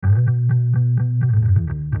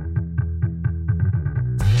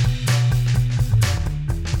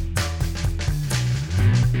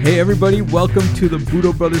Hey everybody, welcome to the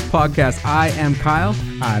Budo Brothers podcast. I am Kyle.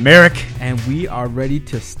 I'm Eric. And we are ready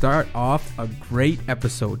to start off a great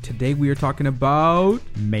episode. Today we are talking about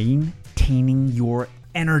maintaining your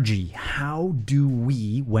energy. How do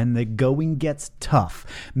we, when the going gets tough,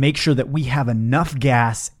 make sure that we have enough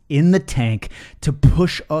gas in the tank to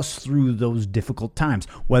push us through those difficult times,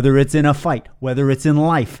 whether it's in a fight, whether it's in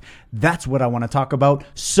life. That's what I want to talk about.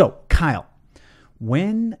 So, Kyle,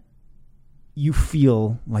 when you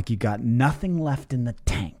feel like you got nothing left in the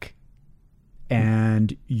tank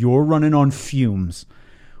and you're running on fumes,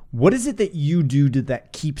 what is it that you do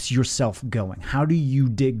that keeps yourself going? How do you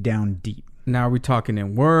dig down deep? Now, are we talking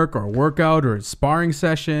in work or workout or a sparring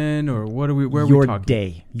session or what are we? Where are we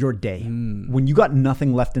talking? Your day. When you got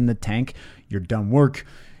nothing left in the tank, you're done work,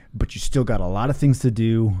 but you still got a lot of things to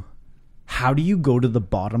do. How do you go to the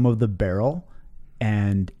bottom of the barrel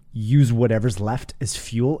and use whatever's left as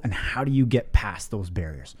fuel, and how do you get past those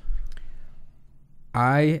barriers?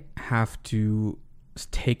 I have to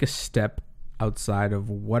take a step outside of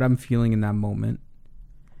what I'm feeling in that moment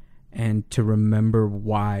and to remember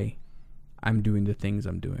why I'm doing the things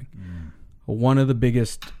I'm doing. One of the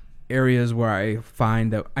biggest areas where I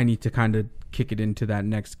find that I need to kind of kick it into that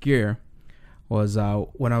next gear was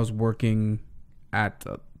when I was working at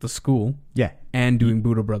the school and doing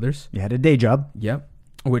Budo Brothers. You had a day job. Yep.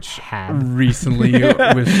 Which recently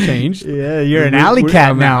was changed. Yeah, you're an alley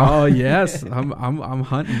cat now. Oh yes, I'm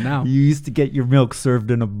hunting now. You used to get your milk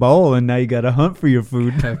served in a bowl, and now you got to hunt for your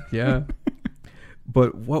food. Heck yeah.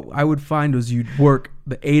 But what I would find was you'd work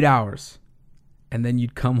the 8 hours, and then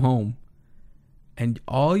you'd come home, and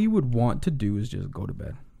all you would want to do is just go to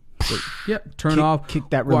bed. Turn off,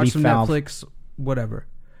 kick that watch relief some valve. Netflix, whatever.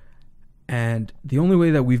 And the only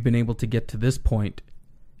way that we've been able to get to this point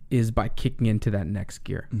is by kicking into that next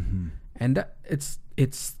gear. And it's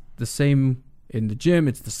the same in the gym.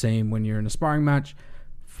 It's the same when you're in a sparring match.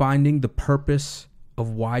 Finding the purpose of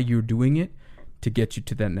why you're doing it to get you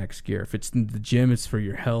to that next gear. If it's in the gym, it's for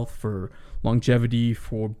your health, for longevity,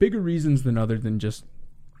 for bigger reasons other than just,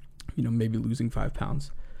 maybe losing 5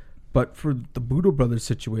 pounds. But for the Budo Brothers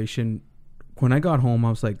situation, when I got home, I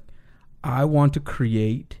was like, I want to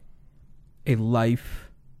create a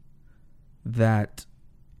life that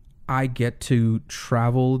I get to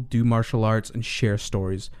travel, do martial arts, and share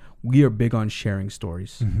stories. We are big on sharing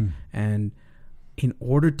stories. And in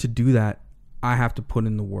order to do that, I have to put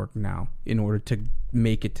in the work now in order to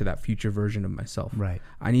make it to that future version of myself. Right.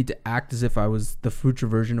 I need to act as if I was the future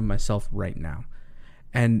version of myself right now.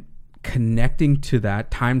 And connecting to that,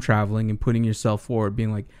 time traveling and putting yourself forward,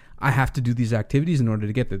 being like, I have to do these activities in order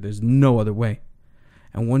to get there. There's no other way.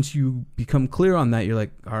 And once you become clear on that, you're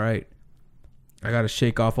like, all right, I got to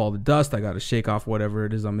shake off all the dust. I got to shake off whatever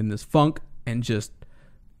it is I'm in this funk and just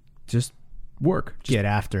work. Just get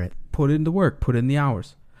after it. Put in the work. Put in the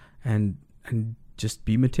hours, and just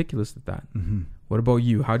be meticulous at that. What about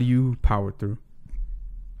you? How do you power through?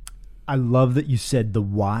 I love that you said the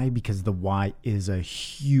why, because the why is a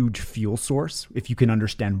huge fuel source. If you can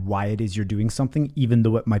understand why it is you're doing something, even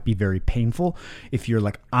though it might be very painful, if you're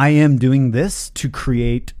like, I am doing this to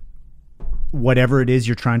create whatever it is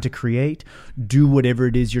you're trying to create, do whatever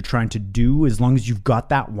it is you're trying to do. As long as you've got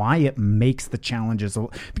that why, it makes the challenges.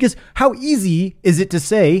 Because how easy is it to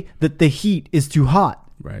say that the heat is too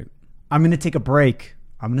hot? Right. I'm going to take a break.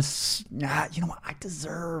 I'm going to, you know what? I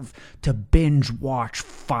deserve to binge watch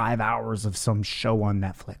 5 hours of some show on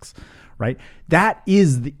Netflix, right? That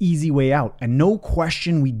is the easy way out. And no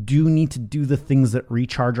question, we do need to do the things that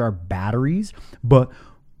recharge our batteries, but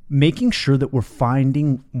making sure that we're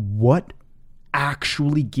finding what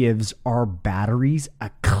actually gives our batteries a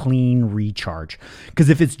clean recharge. Because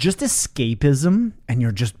if it's just escapism and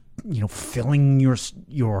you're just, filling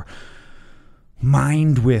your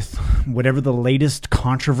mind with whatever the latest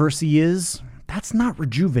controversy is, that's not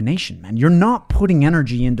rejuvenation, man. You're not putting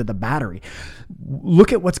energy into the battery.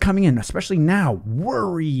 Look at what's coming in, especially now.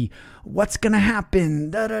 Worry, what's going to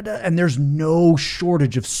happen, and there's no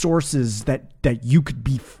shortage of sources that you could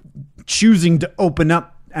be choosing to open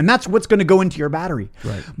up. And that's what's going to go into your battery.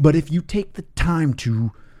 Right. But if you take the time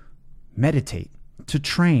to meditate, to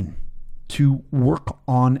train, to work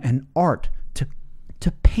on an art,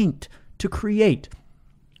 to paint, to create,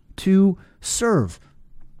 to serve,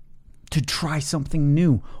 to try something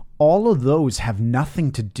new, all of those have nothing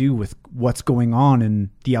to do with what's going on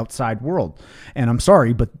in the outside world. And I'm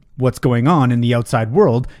sorry, but what's going on in the outside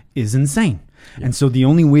world is insane. And so the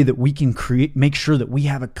only way that we can make sure that we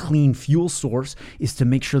have a clean fuel source is to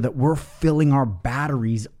make sure that we're filling our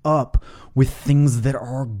batteries up with things that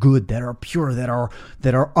are good, that are pure, that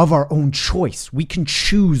are of our own choice. We can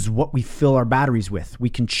choose what we fill our batteries with. We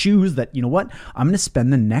can choose that, you know what? I'm going to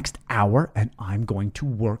spend the next hour and I'm going to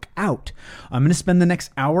work out. I'm going to spend the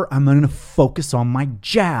next hour, I'm going to focus on my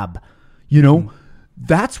jab. You know,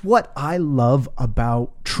 that's what I love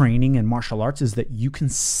about training and martial arts, is that you can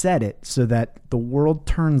set it so that the world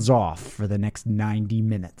turns off for the next 90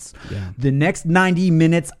 minutes. Yeah. The next 90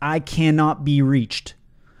 minutes, I cannot be reached.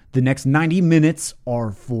 The next 90 minutes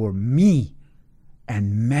are for me.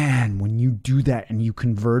 And man, when you do that and you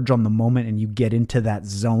converge on the moment and you get into that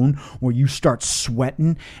zone where you start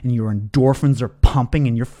sweating and your endorphins are pumping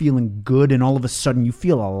and you're feeling good, and all of a sudden you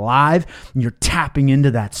feel alive and you're tapping into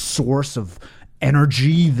that source of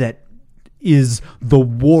energy that is the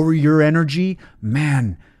warrior energy,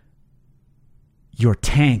 man, your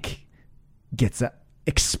tank gets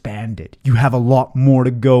expanded. You have a lot more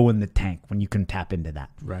to go in the tank when you can tap into that.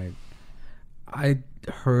 Right. I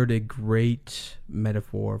heard a great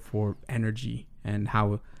metaphor for energy and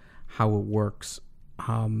how it works.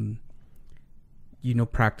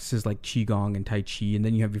 Practices like Qigong and Tai Chi, and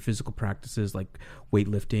then you have your physical practices like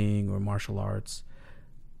weightlifting or martial arts.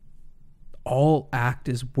 All act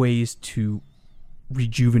as ways to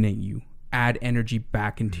rejuvenate you, add energy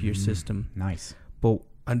back into your system. Nice. But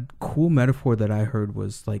a cool metaphor that I heard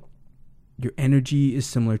was like, your energy is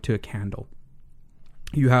similar to a candle.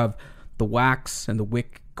 You have the wax and the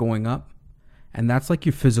wick going up, and that's like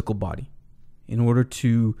your physical body. In order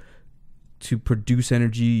to produce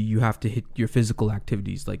energy, you have to hit your physical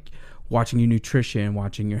activities, like watching your nutrition,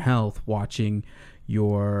 watching your health, watching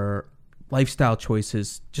your lifestyle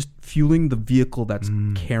choices, just fueling the vehicle that's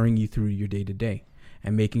carrying you through your day to day,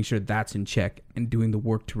 and making sure that's in check and doing the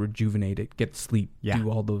work to rejuvenate it, get sleep, do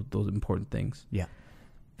all those important things. Yeah.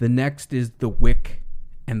 The next is the wick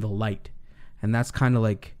and the light. And that's kind of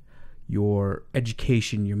like your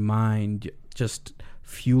education, your mind, just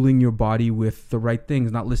fueling your body with the right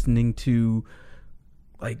things, not listening to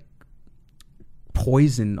like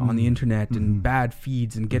poison on the internet and bad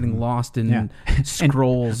feeds and getting lost in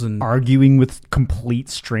scrolls and arguing with complete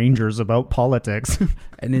strangers about politics.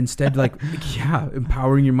 And instead,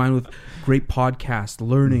 empowering your mind with great podcasts,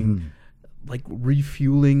 learning, like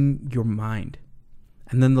refueling your mind.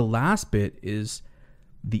 And then the last bit is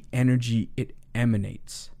the energy it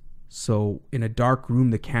emanates. So in a dark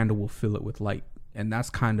room, the candle will fill it with light. And that's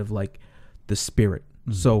kind of like the spirit.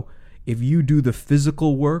 So if you do the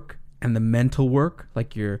physical work and the mental work,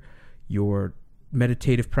 like your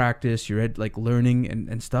meditative practice, your learning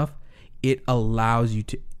and stuff, it allows you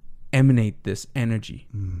to emanate this energy,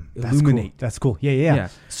 illuminate. That's cool. Yeah.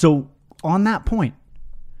 So on that point,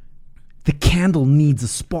 the candle needs a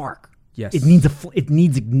spark. Yes. It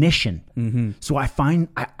needs ignition. So I find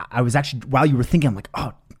I was actually, while you were thinking, I'm like,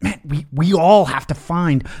 oh man, we all have to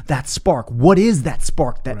find that spark. What is that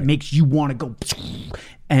spark that makes you want to go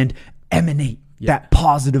and emanate that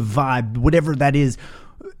positive vibe, whatever that is?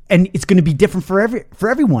 And it's going to be different for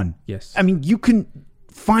everyone. Yes. I mean, you can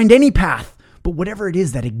find any path, but whatever it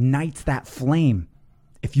is that ignites that flame,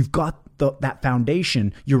 if you've got that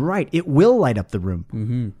foundation, you're right, it will light up the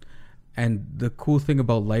room. And the cool thing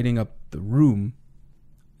about lighting up the room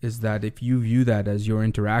is that if you view that as your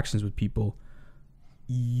interactions with people,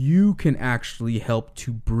 you can actually help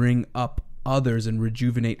to bring up others and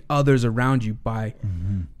rejuvenate others around you by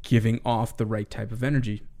giving off the right type of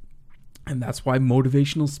energy. And that's why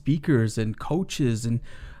motivational speakers and coaches, and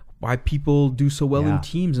why people do so well in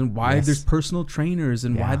teams, and why there's personal trainers,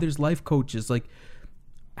 and why there's life coaches. Like,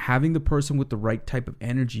 having the person with the right type of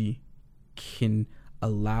energy can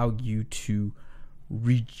allow you to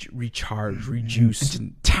recharge, rejuice,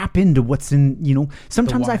 and tap into what's in,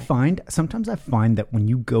 sometimes I find that when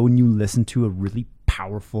you go and you listen to a really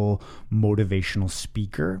powerful motivational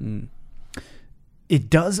speaker, it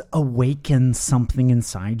does awaken something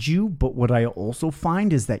inside you. But what I also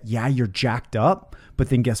find is that, you're jacked up, but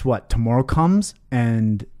then guess what? Tomorrow comes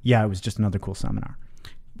and it was just another cool seminar.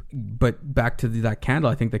 But back to that candle,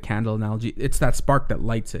 I think the candle analogy, it's that spark that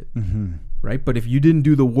lights it, right? But if you didn't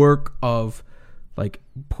do the work of like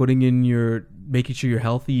making sure you're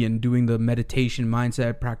healthy and doing the meditation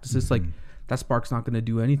mindset practices, like that spark's not going to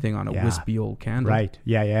do anything on a wispy old candle. Right.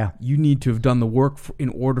 Yeah. You need to have done the work in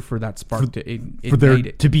order for that spark to ignite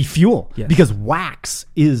it. To be fuel. Yes. Because wax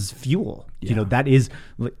is fuel. Yeah. That is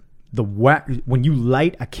the wax. When you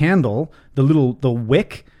light a candle, the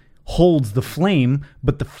wick holds the flame,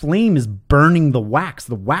 but the flame is burning the wax.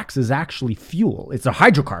 The wax is actually fuel. It's a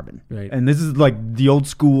hydrocarbon. Right. And this is like the old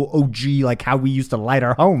school OG, like how we used to light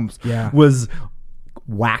our homes. Yeah. Was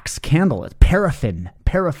wax candle. It's paraffin.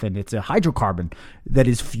 It's a hydrocarbon that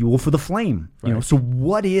is fuel for the flame. You know, so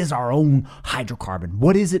what is our own hydrocarbon?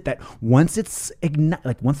 What is it that once it's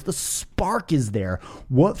once the spark is there,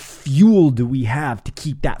 what fuel do we have to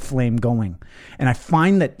keep that flame going? And I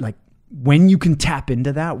find that like when you can tap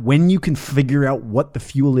into that, when you can figure out what the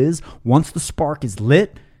fuel is, once the spark is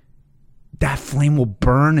lit, that flame will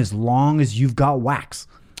burn as long as you've got wax.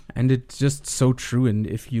 And it's just so true. And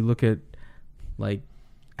if you look at like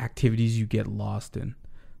activities you get lost in,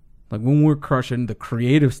 like when we're crushing the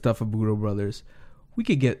creative stuff of Budo Brothers, we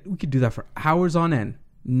could do that for hours on end,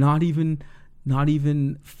 not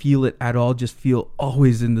even feel it at all, just feel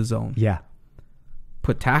always in the zone. Yeah.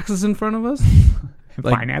 Put taxes in front of us,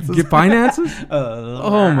 like Finances. Get finances.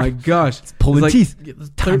 Oh my gosh, pulling It's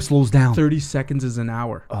teeth. Time slows down. 30 seconds is an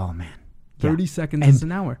hour. Oh man. 30 seconds is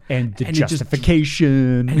an hour. And the And it just-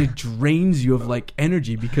 justification. And it drains you of like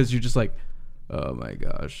energy because you're just like, oh my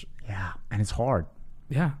gosh. Yeah. And it's hard.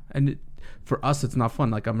 Yeah. And for us, it's not fun.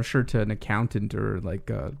 Like I'm sure to an accountant or like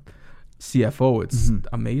a CFO, it's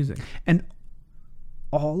amazing. And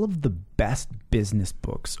all of the best business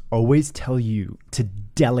books always tell you to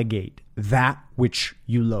delegate that which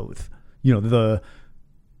you loathe. You know,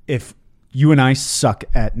 if you and I suck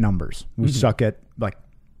at numbers, we suck at like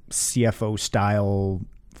CFO style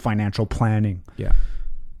financial planning. Yeah.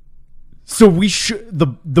 So we should,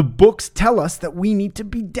 the books tell us that we need to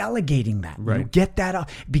be delegating that. Right. You know, get that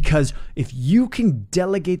off. Because if you can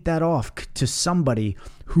delegate that off to somebody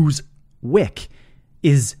whose wick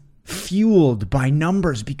is fueled by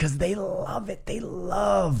numbers because they love it. They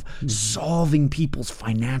love solving people's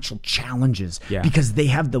financial challenges because they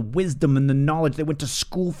have the wisdom and the knowledge. They went to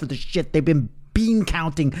school for the shit. They've been bean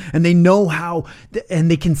counting and they know how, and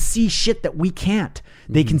they can see shit that we can't.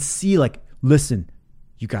 They can see like, listen,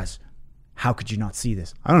 you guys, how could you not see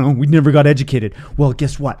this? I don't know. We never got educated. Well,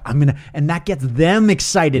 guess what? And that gets them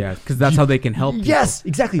excited. Yeah, because that's how they can help people. Yes,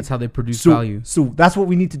 exactly. That's how they produce value. So that's what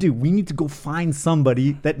we need to do. We need to go find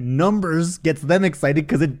somebody that numbers gets them excited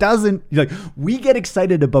because it doesn't. Like we get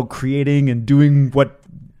excited about creating and doing what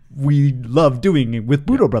we love doing with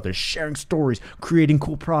Budo Brothers, sharing stories, creating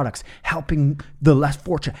cool products, helping the less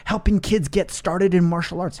fortunate, helping kids get started in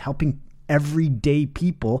martial arts, helping everyday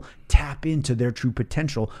people tap into their true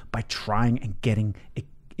potential by trying and getting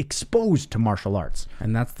exposed to martial arts.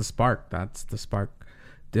 And that's the spark.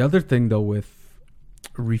 The other thing though with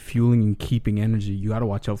refueling and keeping energy, you got to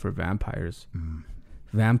watch out for vampires.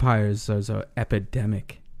 Vampires is an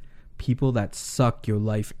epidemic. People that suck your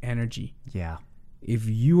life energy. Yeah. If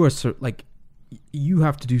you are you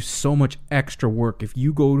have to do so much extra work. If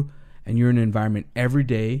you go and you're in an environment every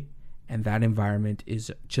day and that environment is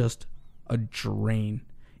just a drain,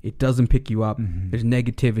 it doesn't pick you up. There's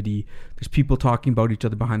negativity. There's people talking about each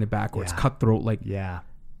other behind their back, or it's cutthroat. Like,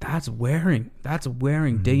 that's wearing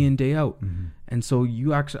day in, day out. And so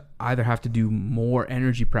you actually either have to do more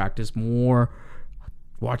energy practice, more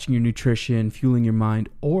watching your nutrition, fueling your mind,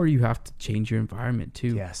 or you have to change your environment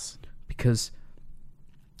too. Yes. Because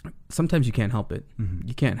sometimes you can't help it.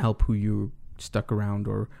 You can't help who you're stuck around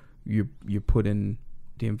or you're put in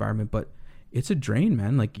the environment, but it's a drain,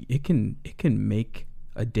 man. Like it can make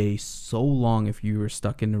a day so long if you were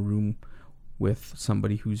stuck in a room with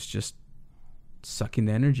somebody who's just sucking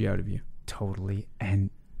the energy out of you. Totally. And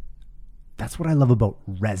that's what I love about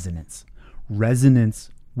resonance. Resonance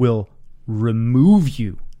will remove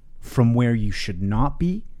you from where you should not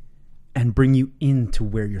be and bring you into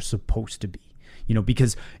where you're supposed to be. You know,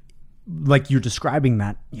 because like you're describing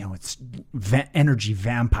that, you know, it's energy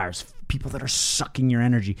vampires, people that are sucking your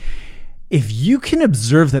energy. If you can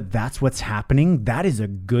observe that that's what's happening, that is a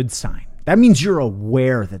good sign. That means you're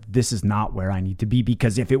aware that this is not where I need to be,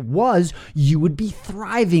 because if it was, you would be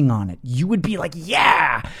thriving on it. You would be like,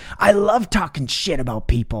 yeah, I love talking shit about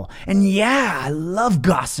people. And yeah, I love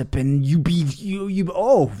gossip. And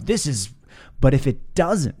this is, but if it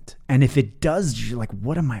doesn't, and if it does, you're like,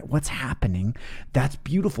 what's happening? That's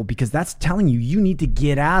beautiful, because that's telling you need to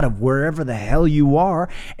get out of wherever the hell you are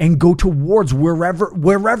and go towards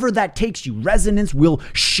wherever that takes you. Resonance will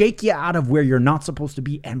shake you out of where you're not supposed to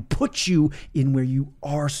be and put you in where you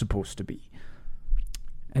are supposed to be.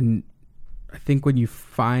 And I think when you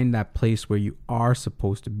find that place where you are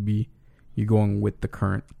supposed to be, you're going with the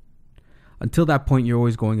current. Until that point, you're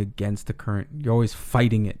always going against the current. You're always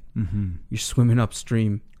fighting it. You're swimming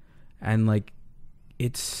upstream. And like,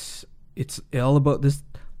 it's all about this.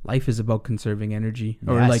 Life is about conserving energy,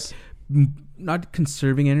 or like not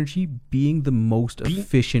conserving energy, being the most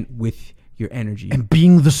efficient with your energy. And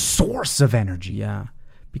being the source of energy. Yeah.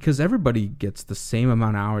 Because everybody gets the same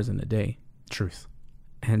amount of hours in a day. Truth.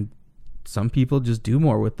 And some people just do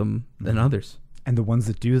more with them than others. And the ones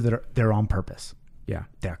that do, they're on purpose. Yeah.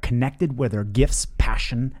 They're connected where their gifts,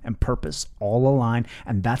 passion, and purpose all align.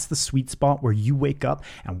 And that's the sweet spot where you wake up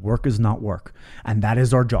and work is not work. And that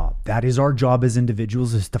is our job. That is our job as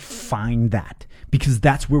individuals, is to find that. Because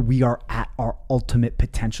that's where we are at our ultimate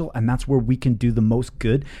potential. And that's where we can do the most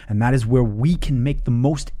good. And that is where we can make the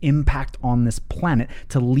most impact on this planet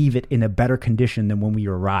to leave it in a better condition than when we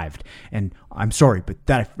arrived. And I'm sorry, but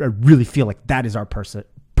I really feel like that is our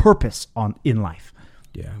purpose in life.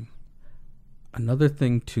 Yeah. Another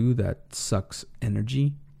thing too that sucks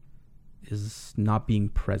energy is not being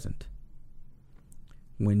present.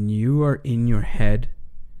 When you are in your head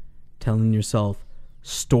telling yourself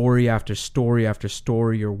story after story after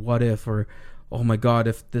story, or what if, or oh my God,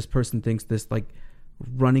 if this person thinks this, like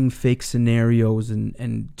running fake scenarios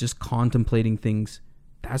and just contemplating things,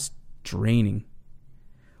 that's draining.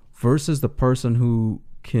 Versus the person who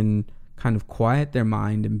can kind of quiet their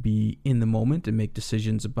mind and be in the moment and make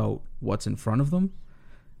decisions about what's in front of them,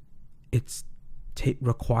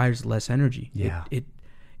 requires less energy. Yeah.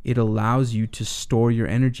 It allows you to store your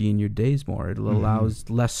energy in your days more. It allows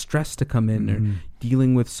less stress to come in, or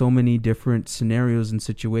dealing with so many different scenarios and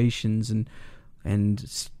situations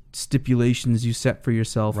and stipulations you set for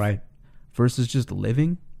yourself. Right. Versus just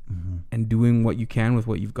living and doing what you can with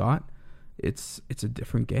what you've got. It's a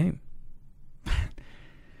different game.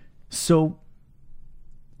 So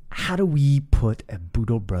how do we put a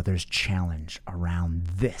Budo Brothers challenge around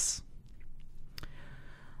this?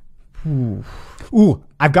 Ooh,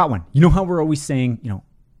 I've got one. You know how we're always saying,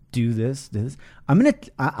 do this.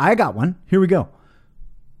 I got one. Here we go.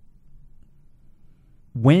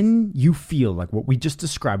 When you feel like what we just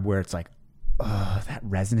described, where it's like, that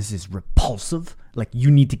resonance is repulsive, like you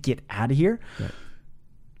need to get out of here. Right.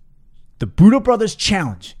 The Budo Brothers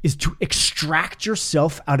challenge is to extract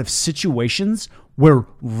yourself out of situations where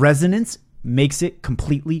resonance makes it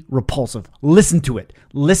completely repulsive. Listen to it.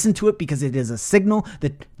 Listen to it, because it is a signal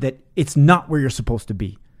that it's not where you're supposed to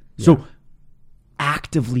be. Yeah. So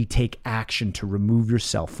actively take action to remove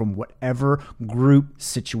yourself from whatever group,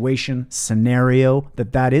 situation, scenario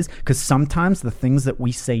that is, because sometimes the things that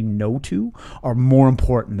we say no to are more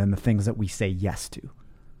important than the things that we say yes to.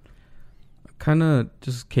 Kind of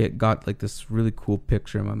just got like this really cool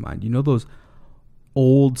picture in my mind. You know those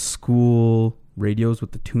old school radios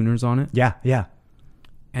with the tuners on it? Yeah, yeah.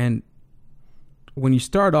 And when you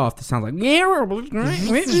start off, the sound like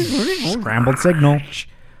scrambled signal.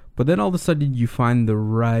 But then all of a sudden you find the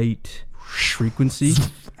right frequency.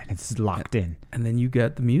 And it's locked in. And then you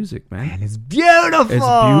get the music, man. And it's beautiful. It's beautiful.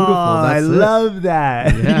 I love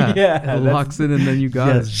that. Yeah. It locks in, and then you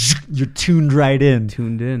got it. You're tuned right in.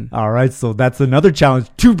 Tuned in. All right. So that's another challenge.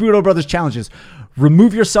 2 Budo Brothers challenges.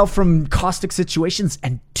 Remove yourself from caustic situations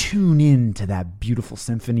and tune in to that beautiful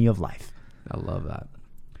symphony of life. I love that.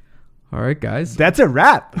 All right, guys. That's a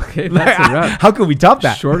wrap. Okay, that's a wrap. How could we top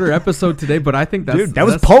that? Shorter episode today, but I think that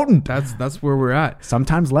was potent. That's where we're at.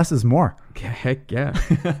 Sometimes less is more. Heck yeah.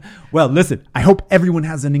 Well, listen, I hope everyone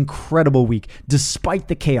has an incredible week, despite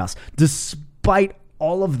the chaos, despite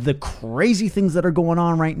all of the crazy things that are going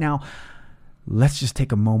on right now. Let's just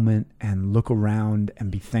take a moment and look around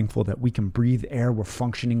and be thankful that we can breathe air, we're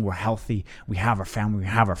functioning, we're healthy, we have our family, we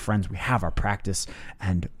have our friends, we have our practice,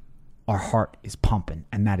 and our heart is pumping,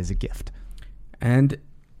 and that is a gift. And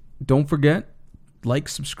don't forget, like,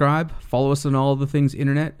 subscribe, follow us on all the things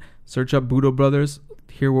internet, search up Budo Brothers,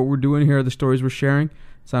 hear what we're doing, here are the stories we're sharing,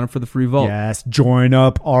 sign up for the free vault. Yes, join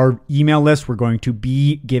up our email list. We're going to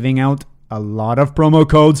be giving out a lot of promo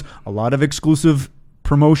codes, a lot of exclusive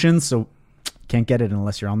promotions, so can't get it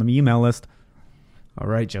unless you're on the email list. All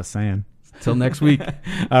right. Just saying. Till next week.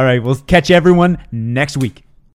 All right, we'll catch everyone next week.